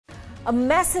A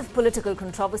massive political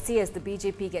controversy as the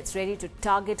BJP gets ready to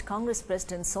target Congress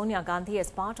President Sonia Gandhi as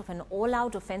part of an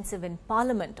all-out offensive in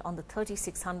Parliament on the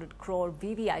 3,600 crore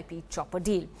VVIP chopper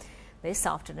deal. This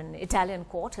after an Italian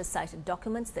court has cited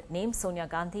documents that name Sonia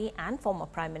Gandhi and former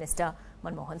Prime Minister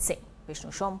Manmohan Singh. Vishnu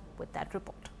Shom with that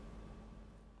report.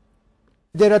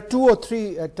 There are 2 or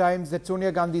 3 times that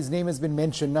Sonia Gandhi's name has been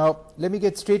mentioned. Now, let me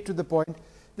get straight to the point.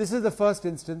 This is the first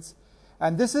instance,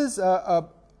 and this is a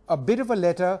bit of a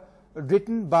letter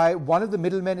written by one of the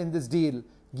middlemen in this deal,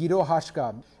 Guido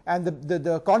Hashka. And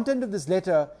the content of this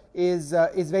letter is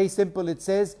very simple. It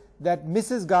says that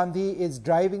Mrs. Gandhi is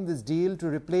driving this deal to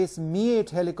replace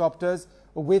Mi-8 helicopters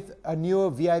with a newer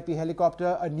VIP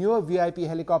helicopter. A newer VIP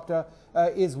helicopter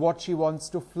is what she wants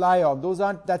to fly on.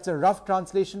 That's a rough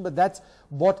translation, but that's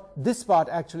what this part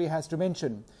actually has to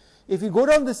mention. If you go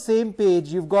down the same page,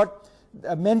 you've got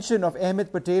a mention of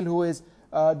Ahmed Patel, who is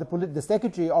the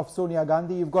secretary of Sonia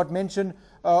Gandhi. You've got mention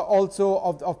also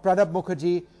of Pranab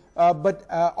Mukherjee, but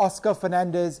Oscar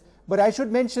Fernandez. But I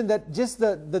should mention that just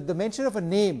the mention of a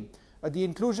name, the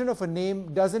inclusion of a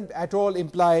name doesn't at all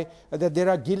imply that they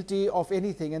are guilty of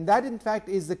anything. And that in fact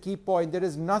is the key point. There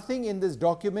is nothing in this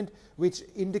document which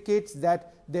indicates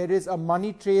that there is a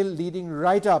money trail leading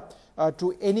right up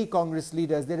to any Congress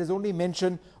leaders. There is only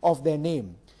mention of their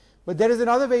name. But there is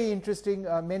another very interesting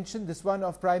mention, this one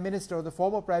of Prime Minister, or the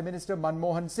former Prime Minister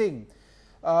Manmohan Singh.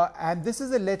 And this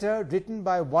is a letter written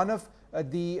by one of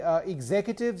the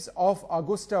executives of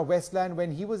AgustaWestland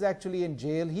when he was actually in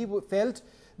jail. He felt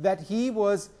that he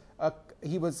was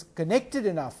connected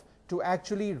enough to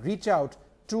actually reach out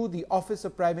to the office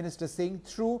of Prime Minister Singh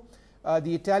through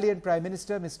the Italian Prime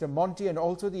Minister, Mr. Monti, and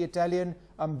also the Italian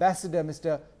Ambassador,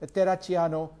 Mr.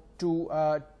 Terracciano,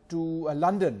 to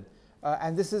London.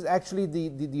 And this is actually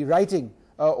the writing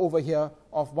over here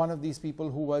of one of these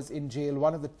people who was in jail,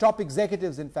 one of the top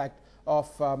executives, in fact,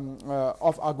 of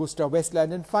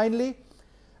AgustaWestland. And finally,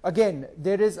 again,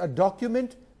 there is a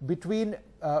document between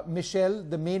Michel,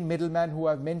 the main middleman who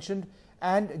I've mentioned,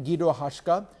 and Guido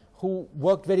Hashka, who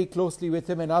worked very closely with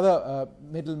him. Another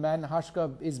middleman,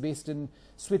 Hashka, is based in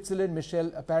Switzerland,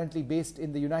 Michel apparently based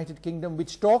in the United Kingdom,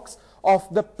 which talks of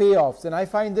the payoffs. And I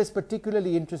find this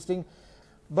particularly interesting.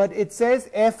 But it says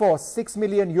Air Force, 6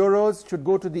 million euros should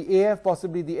go to the AF,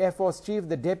 possibly the Air Force Chief,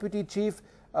 the Deputy Chief,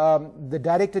 the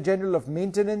Director General of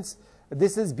Maintenance.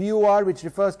 This is BUR, which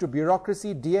refers to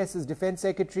bureaucracy. DS is Defense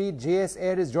Secretary. JS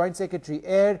Air is Joint Secretary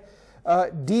Air.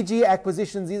 DG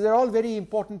Acquisitions. These are all very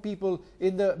important people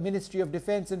in the Ministry of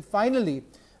Defense. And finally,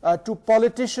 to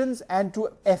politicians and to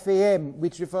FAM,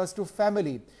 which refers to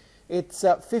family. It's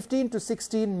 15 to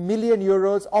 16 million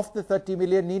euros of the 30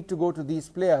 million need to go to these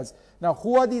players. Now,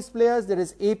 who are these players? There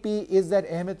is AP, is that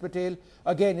Ahmed Patel?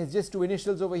 Again, it's just 2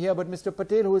 initials over here, but Mr.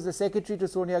 Patel, who is the secretary to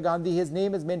Sonia Gandhi, his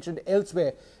name is mentioned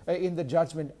elsewhere in the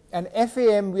judgment. And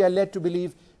FAM, we are led to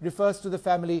believe, refers to the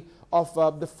family of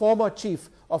the former chief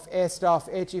of Air Staff,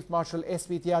 Air Chief Marshal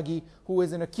S.P. Tyagi, who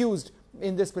is an accused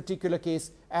in this particular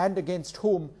case and against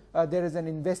whom there is an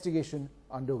investigation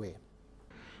underway.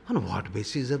 On what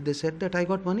basis have they said that I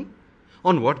got money?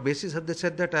 On what basis have they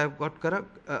said that I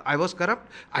was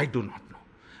corrupt? I do not know.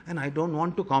 And I don't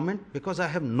want to comment because I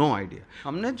have no idea.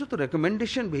 हमने जो तो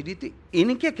recommendation भेजी थी,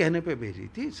 इनके कहने पे भेजी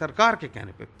थी, सरकार के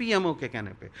कहने पे, PMO के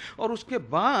कहने पे, और उसके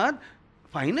बाद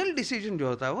फाइनल डिसीजन जो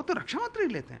होता है वो तो रक्षा मंत्री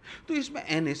लेते हैं. तो इसमें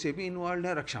NSA भी इन्वॉल्व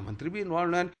है, रक्षा मंत्री भी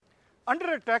इन्वॉल्व है.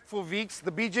 Under attack for weeks,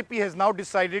 the BJP has now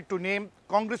decided to name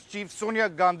Congress chief Sonia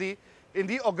Gandhi in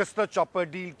the Augusta chopper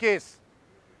deal case.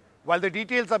 While the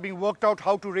details are being worked out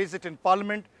how to raise it in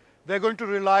Parliament, they're going to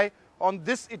rely on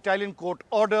this Italian court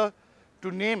order to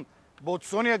name both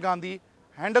Sonia Gandhi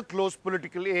and a close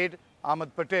political aide,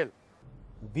 Ahmed Patel.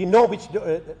 We know which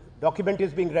document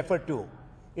is being referred to.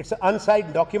 It's an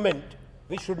unsigned document.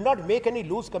 We should not make any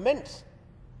loose comments.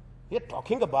 We are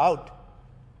talking about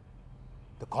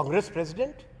the Congress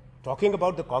president, talking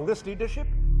about the Congress leadership.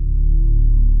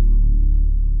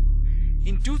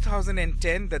 In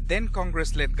 2010, the then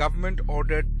Congress-led government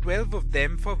ordered 12 of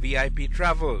them for VIP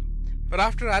travel. But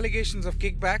after allegations of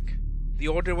kickback, the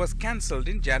order was cancelled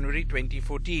in January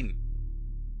 2014.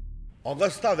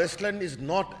 AgustaWestland is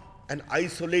not an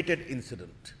isolated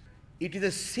incident. It is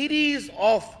a series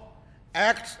of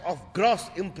acts of gross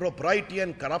impropriety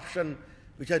and corruption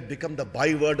which has become the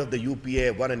byword of the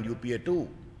UPA 1 and UPA 2.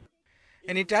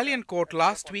 An Italian court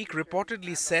last week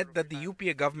reportedly said that the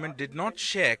UPA government did not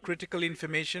share critical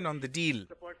information on the deal.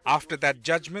 After that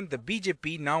judgment, the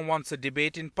BJP now wants a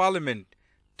debate in Parliament,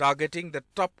 targeting the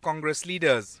top Congress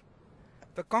leaders.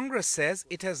 The Congress says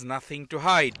it has nothing to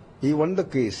hide. He won the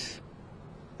case.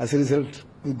 As a result,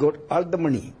 we got all the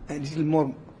money and little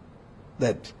more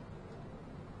that.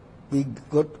 we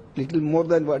got little more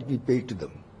than what we paid to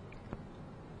them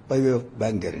by way of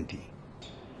bank guarantee.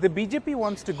 The BJP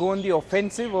wants to go on the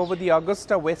offensive over the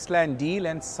AgustaWestland deal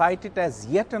and cite it as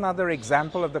yet another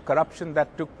example of the corruption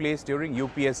that took place during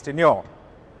UPA's tenure.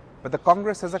 But the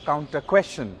Congress has a counter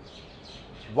question.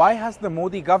 Why has the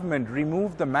Modi government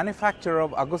removed the manufacturer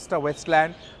of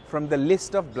AgustaWestland from the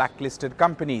list of blacklisted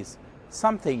companies,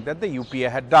 something that the UPA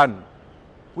had done?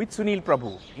 With Sunil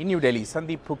Prabhu in New Delhi,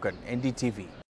 Sandeep Phukan, NDTV.